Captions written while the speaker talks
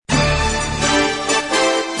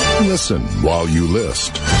Listen while you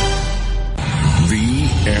list.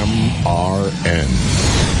 VMRN.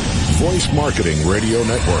 Voice Marketing Radio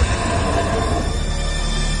Network.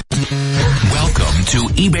 Welcome to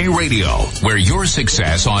eBay Radio, where your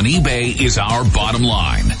success on eBay is our bottom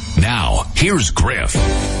line. Now, here's Griff.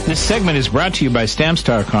 This segment is brought to you by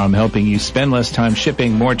Stamps.com, helping you spend less time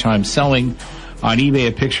shipping, more time selling. On eBay,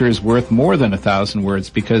 a picture is worth more than 1,000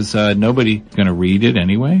 words because nobody's going to read it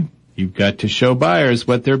anyway. You've got to show buyers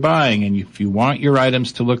what they're buying, and if you want your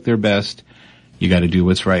items to look their best, you got to do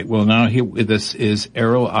what's right. Well, now here with us is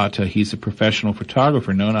Erol Ata. He's a professional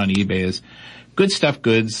photographer known on eBay as Good Stuff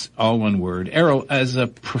Goods, all one word. Erol, as a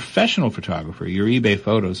professional photographer, your eBay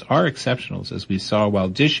photos are exceptionals, as we saw while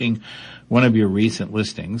dishing one of your recent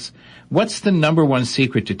listings. What's the number one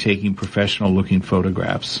secret to taking professional-looking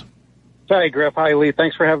photographs? Hi, Griff. Hi, Lee.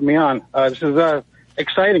 Thanks for having me on. This is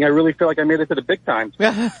exciting. I really feel like I made it to the big time.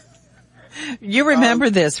 You remember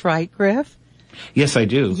this, right, Griff? Yes, I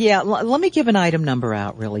do. Yeah, let me give an item number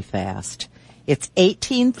out really fast. It's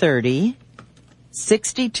 1830,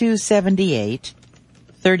 6278,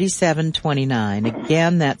 3729.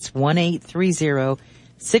 Again, that's 1830,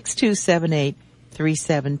 6278,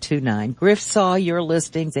 3729. Griff saw your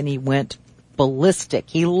listings and he went ballistic.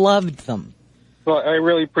 He loved them. Well, I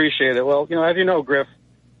really appreciate it. Well, as you know, Griff,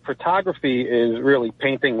 photography is really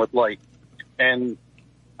painting with light. And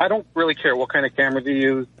I don't really care what kind of cameras you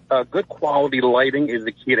use. Good quality lighting is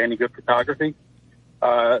the key to any good photography.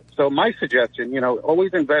 So my suggestion,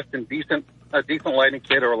 always invest in a decent lighting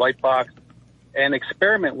kit or a light box and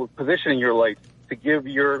experiment with positioning your lights to give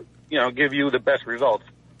you the best results.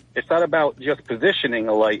 It's not about just positioning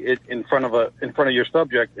a light in front of your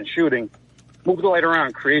subject and shooting. Move the light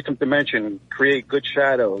around, create some dimension, create good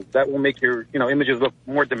shadows. That will make your, images look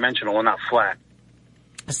more dimensional and not flat.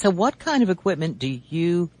 So what kind of equipment do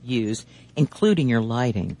you use, including your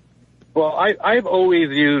lighting? Well, I've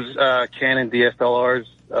always used Canon DSLRs,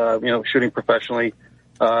 shooting professionally.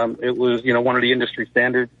 It was, one of the industry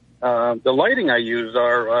standards. The lighting I use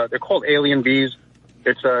they're called Alien V's.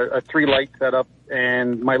 It's a 3-light setup,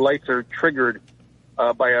 and my lights are triggered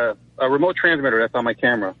by a remote transmitter that's on my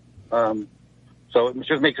camera. So it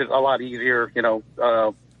just makes it a lot easier,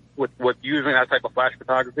 with using that type of flash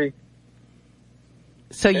photography.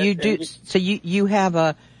 So you have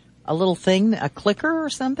a little thing, a clicker or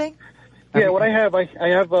something? Yeah, what I have a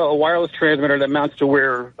wireless transmitter that mounts to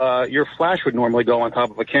where your flash would normally go on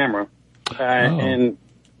top of a camera. And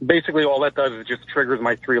basically all that does is just triggers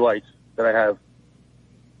my 3 lights that I have.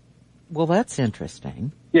 Well, that's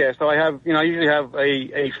interesting. Yeah, so I usually have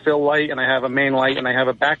a fill light, and I have a main light, and I have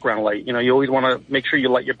a background light. You always want to make sure you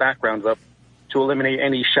light your backgrounds up to eliminate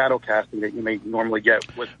any shadow casting that you may normally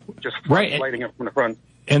get with just lighting up from the front.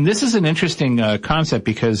 And this is an interesting concept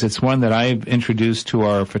because it's one that I've introduced to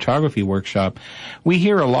our photography workshop. We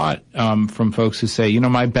hear a lot from folks who say,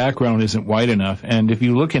 my background isn't white enough. And if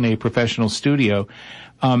you look in a professional studio,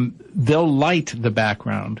 they'll light the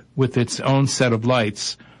background with its own set of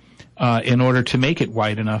lights in order to make it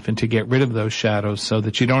white enough and to get rid of those shadows so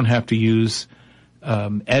that you don't have to use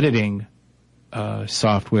editing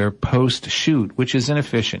software post-shoot, which is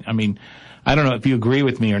inefficient. I mean, I don't know if you agree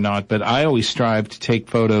with me or not, but I always strive to take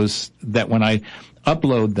photos that when I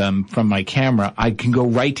upload them from my camera, I can go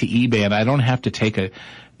right to eBay and I don't have to take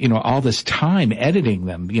all this time editing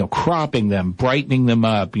them, cropping them, brightening them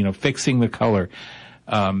up, fixing the color,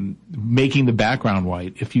 making the background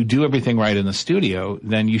white. If you do everything right in the studio,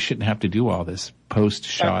 then you shouldn't have to do all this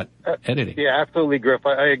post-shot editing. Yeah, absolutely, Griff.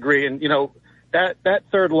 I agree. And, that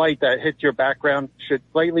third light that hits your background should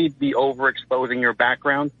slightly be overexposing your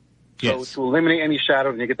background. Yes. So to eliminate any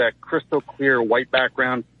shadows and you get that crystal clear white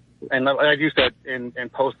background. And as you said, in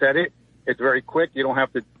post-edit, it's very quick. You don't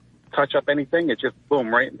have to touch up anything. It's just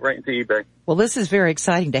boom, right into eBay. Well, this is very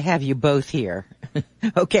exciting to have you both here.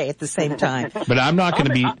 Okay, at the same time. But I'm not going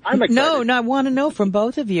to be... I'm excited. No, I want to know from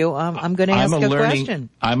both of you. I'm going to ask a question.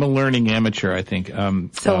 I'm a learning amateur, I think.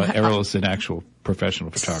 Erol is an actual professional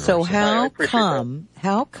photographer. So how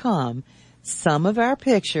come some of our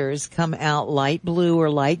pictures come out light blue or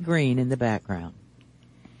light green in the background?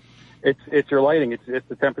 It's your lighting. It's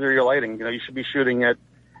the temperature of your lighting. You should be shooting at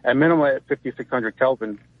minimum at 5,600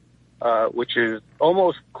 Kelvin, which is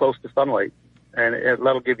almost close to sunlight, and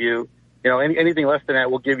that'll give you, anything less than that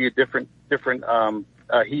will give you different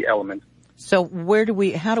heat elements. So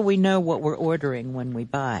how do we know what we're ordering when we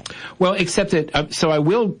buy? Well, except that,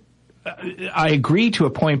 I agree to a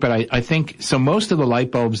point, but I think, so most of the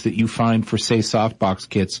light bulbs that you find for, say, softbox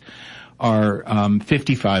kits are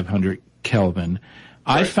 5,500 Kelvin.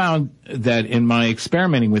 I found that in my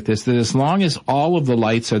experimenting with this, that as long as all of the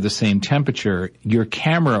lights are the same temperature, your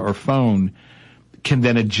camera or phone can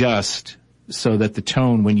then adjust so that the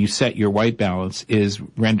tone, when you set your white balance, is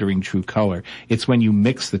rendering true color. It's when you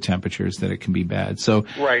mix the temperatures that it can be bad. So,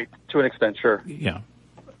 right, to an extent, sure. Yeah.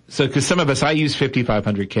 So, because some of us, I use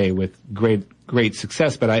 5500K with great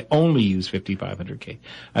success, but I only use 5500K.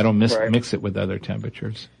 I don't mix it with other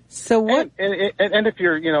temperatures. So what? And if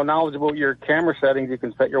you're, knowledgeable with your camera settings, you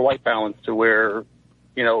can set your white balance to where,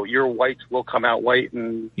 your whites will come out white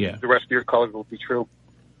and the rest of your colors will be true.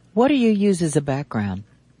 What do you use as a background?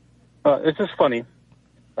 It's just funny.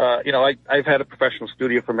 I've had a professional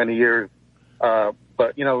studio for many years,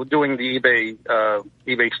 but doing the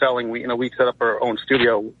eBay selling, we set up our own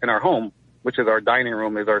studio in our home, which is our dining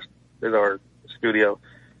room, is our studio.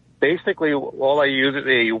 Basically, all I use is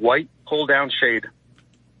a white pull-down shade.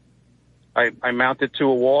 I mount it to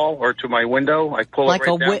a wall or to my window. I pull it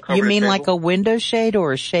right down. You mean like a window shade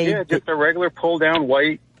or a shade? Yeah, just a regular pull-down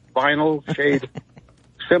white vinyl shade.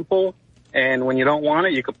 Simple. And when you don't want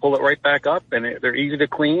it, you can pull it right back up, and they're easy to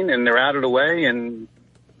clean, and they're out of the way, and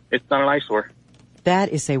it's not an eyesore. That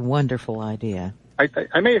is a wonderful idea.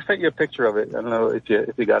 I may have sent you a picture of it. I don't know if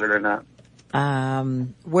you got it or not.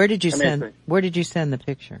 Where did you send the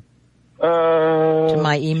picture? To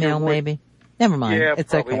my email, maybe? Never mind. Yeah,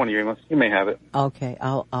 it's probably okay. One of your emails. You may have it. Okay,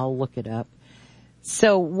 I'll look it up.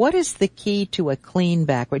 So, what is the key to a clean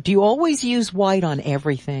background? Do you always use white on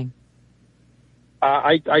everything?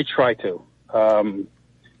 I try to.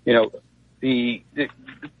 The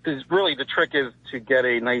trick is to get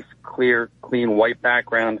a nice, clear, clean white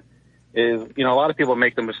background. A lot of people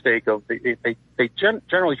make the mistake of they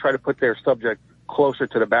generally try to put their subject closer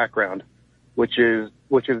to the background, which is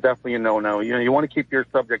definitely a no-no. You want to keep your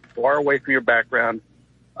subject far away from your background,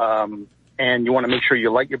 and you want to make sure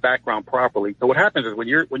you light your background properly. So what happens is when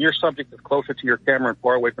your subject is closer to your camera and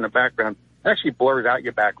far away from the background, it actually blurs out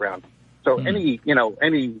your background. So any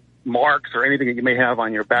marks or anything that you may have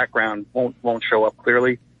on your background won't show up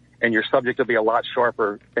clearly, and your subject will be a lot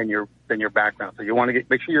sharper than your background. So you want to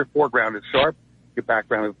make sure your foreground is sharp, your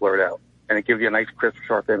background is blurred out, and it gives you a nice, crisp,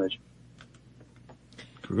 sharp image.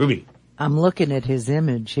 Groovy. I'm looking at his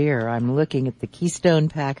image here. I'm looking at the Keystone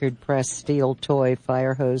Packard Press steel toy,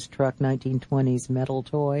 fire hose truck, 1920s metal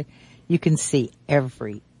toy. You can see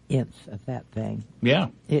every inch of that thing. Yeah.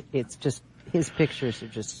 It's just, his pictures are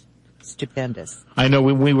just stupendous. I know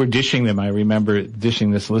when we were dishing them, I remember dishing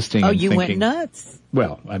this listing. Oh, you went nuts.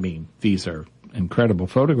 Well, I mean, these are incredible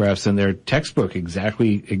photographs, and they're textbook,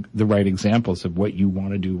 exactly the right examples of what you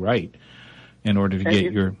want to do right in order to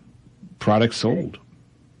get your product sold.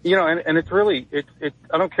 And it's really,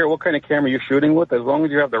 I don't care what kind of camera you're shooting with, as long as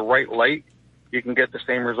you have the right light, you can get the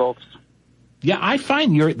same results. Yeah, I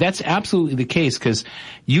find that's absolutely the case, because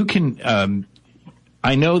you can,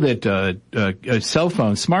 I know that cell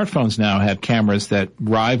phones, smartphones now have cameras that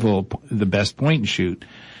rival the best point and shoot,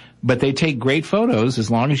 but they take great photos as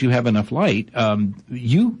long as you have enough light.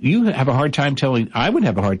 You have a hard time I would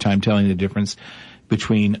have a hard time telling the difference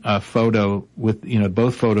between a photo with,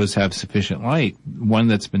 both photos have sufficient light, one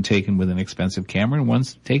that's been taken with an expensive camera and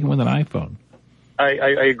one's taken with an iPhone. I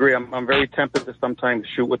agree. I'm very tempted to sometimes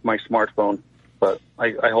shoot with my smartphone, but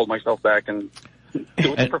I hold myself back and do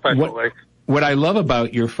it the professional way. What I love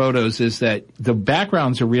about your photos is that the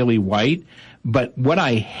backgrounds are really white, but what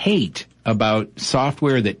I hate about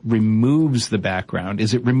software that removes the background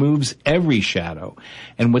is it removes every shadow.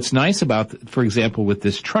 And what's nice about, for example, with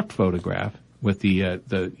this truck photograph, with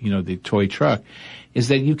the toy truck, is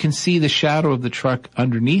that you can see the shadow of the truck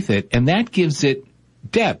underneath it, and that gives it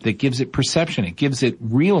depth, it gives it perception, it gives it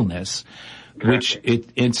realness. Which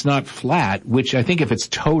it's not flat, which I think if it's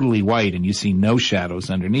totally white and you see no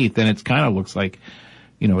shadows underneath, then it kind of looks like,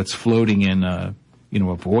 it's floating in a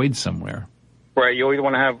void somewhere. Right. You always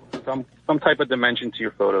want to have some type of dimension to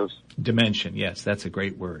your photos. Dimension. Yes. That's a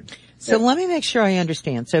great word. So let me make sure I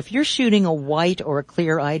understand. So if you're shooting a white or a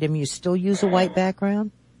clear item, you still use a white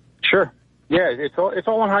background? Sure. Yeah. It's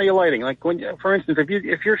all on how you're lighting. Like for instance,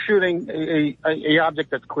 if you're shooting a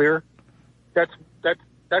object that's clear, that's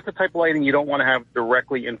the type of lighting you don't want to have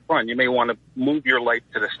directly in front. You may want to move your light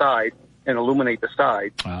to the side and illuminate the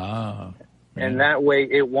side. Ah. Yeah. And that way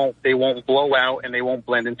they won't blow out and they won't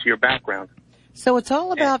blend into your background. So it's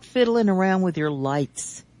all about fiddling around with your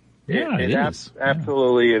lights. Yeah, it is.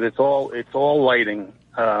 Absolutely. It's all lighting.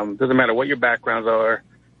 Doesn't matter what your backgrounds are.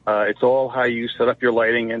 It's all how you set up your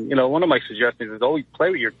lighting. And, one of my suggestions is always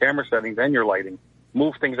play with your camera settings and your lighting.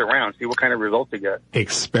 Move things around. See what kind of results you get.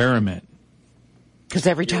 Experiment. Because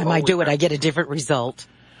every time I do it, I get a different result.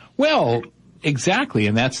 Well, Exactly,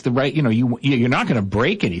 and that's the right, you're not going to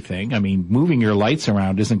break anything. I mean, moving your lights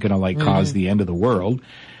around isn't going to cause the end of the world.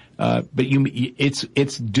 But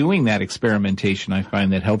it's doing that experimentation, I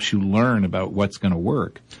find, that helps you learn about what's going to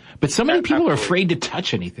work. But so many people are afraid to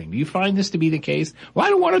touch anything. Do you find this to be the case? Well,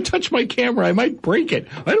 I don't want to touch my camera. I might break it.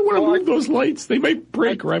 I don't want to move those lights. They might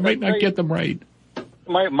break, or I might not get them right.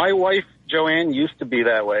 My wife, Joanne, used to be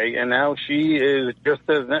that way, and now she is just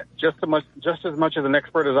as much of an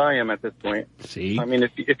expert as I am at this point. See? I mean,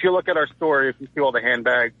 if you look at our store, if you see all the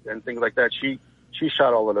handbags and things like that, she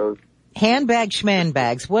shot all of those. Handbag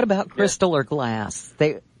schmanbags. What about crystal or glass?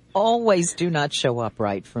 They always do not show up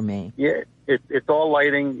right for me. Yeah, it's all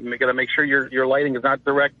lighting. You got to make sure your lighting is not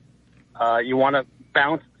direct. You want to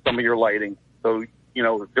bounce some of your lighting. So,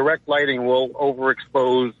 direct lighting will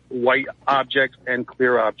overexpose white objects and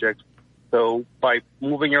clear objects. So by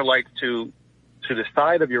moving your lights to the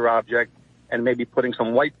side of your object and maybe putting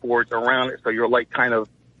some white boards around it so your light kind of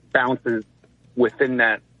bounces within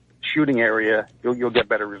that shooting area, you'll get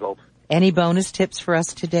better results. Any bonus tips for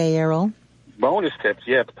us today, Errol? Bonus tips,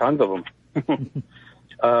 yeah, tons of them.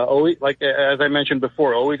 Always, like as I mentioned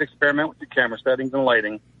before, always experiment with your camera settings and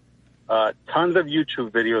lighting. Tons of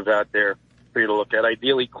YouTube videos out there for you to look at.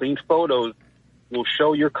 Ideally, clean photos will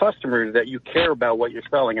show your customers that you care about what you're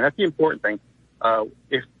selling, and that's the important thing.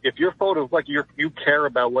 If your photos like you care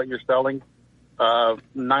about what you're selling,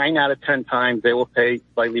 9 out of 10 times they will pay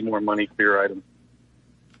slightly more money for your item.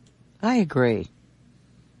 I agree.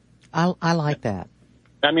 I like that.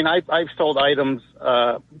 I mean, I've sold items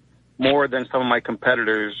more than some of my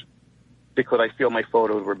competitors because I feel my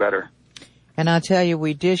photos were better. And I'll tell you,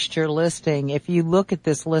 we dished your listing. If you look at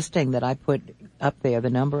this listing that I put up there, the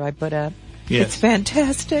number I put up, yes. It's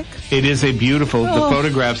fantastic. It is the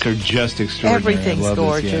photographs are just extraordinary. Everything's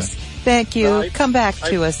gorgeous. This, yeah. Thank you. Come back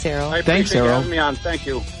to us, Errol. Thanks, Errol. Having me on. Thank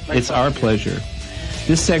you. It's our pleasure.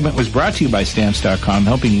 This segment was brought to you by Stamps.com,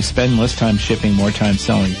 helping you spend less time shipping, more time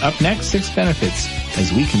selling. Up next, 6 benefits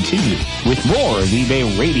as we continue with more of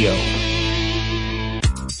eBay Radio.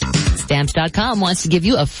 Stamps.com wants to give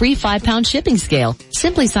you a free 5-pound shipping scale.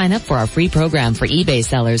 Simply sign up for our free program for eBay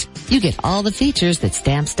sellers. You get all the features that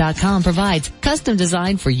Stamps.com provides, custom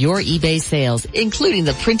designed for your eBay sales, including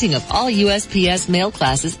the printing of all USPS mail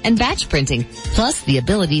classes and batch printing, plus the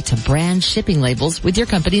ability to brand shipping labels with your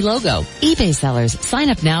company logo. eBay sellers, sign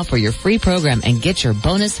up now for your free program and get your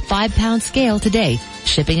bonus 5-pound scale today.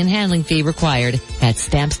 Shipping and handling fee required at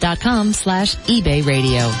Stamps.com/eBay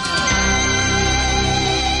Radio.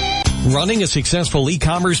 Running a successful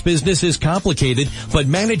e-commerce business is complicated, but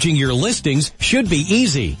managing your listings should be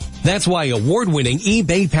easy. That's why award-winning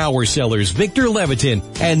eBay power sellers Victor Levitin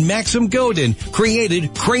and Maxim Godin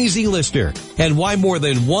created Crazy Lister, and why more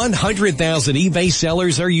than 100,000 eBay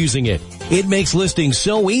sellers are using it. It makes listing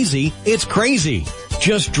so easy, it's crazy.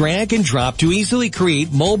 Just drag and drop to easily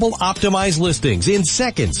create mobile optimized listings in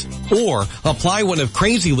seconds, or apply one of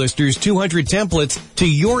Crazy Lister's 200 templates to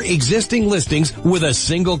your existing listings with a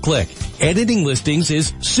single click. Editing listings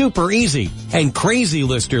is super easy, and Crazy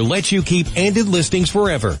Lister lets you keep ended listings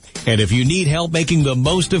forever. And if you need help making the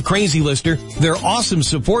most of Crazy Lister, their awesome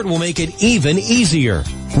support will make it even easier.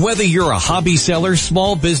 Whether you're a hobby seller,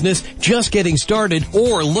 small business, just getting started,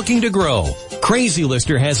 or looking to grow, Crazy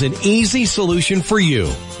Lister has an easy solution for you.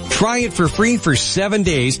 Try it for free for 7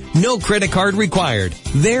 days, no credit card required.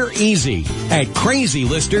 They're easy at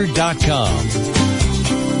crazylister.com.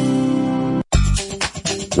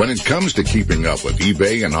 When it comes to keeping up with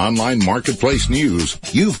eBay and online marketplace news,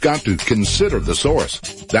 you've got to consider the source.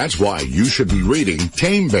 That's why you should be reading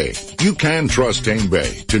TameBay. You can trust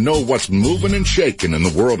TameBay to know what's moving and shaking in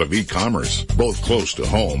the world of e-commerce, both close to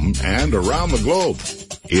home and around the globe.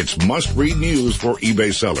 It's must-read news for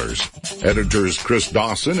eBay sellers. Editors Chris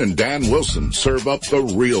Dawson and Dan Wilson serve up the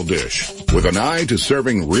real dish, with an eye to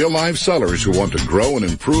serving real-life sellers who want to grow and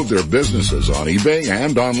improve their businesses on eBay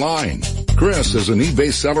and online. Chris is an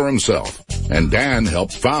eBay seller himself, and Dan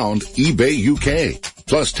helped found eBay UK.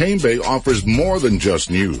 Plus, TameBay offers more than just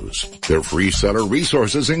news. Their free seller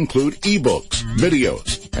resources include ebooks,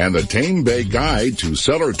 videos, and the TameBay Guide to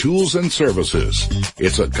Seller Tools and Services.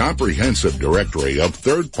 It's a comprehensive directory of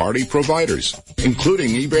third-party providers, including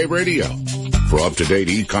eBay Radio. For up-to-date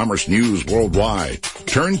e-commerce news worldwide,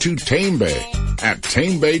 turn to TameBay at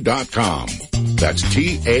TameBay.com. That's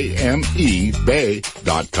TAME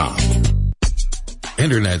Bay.com.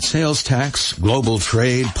 Internet sales tax, global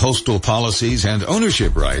trade, postal policies, and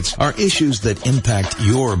ownership rights are issues that impact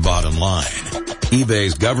your bottom line.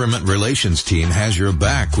 eBay's government relations team has your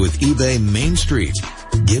back with eBay Main Street,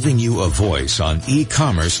 giving you a voice on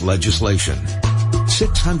e-commerce legislation.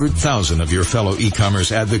 600,000 of your fellow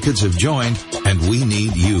e-commerce advocates have joined, and we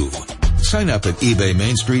need you. Sign up at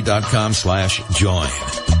ebaymainstreet.com/join.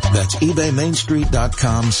 That's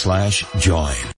ebaymainstreet.com/join.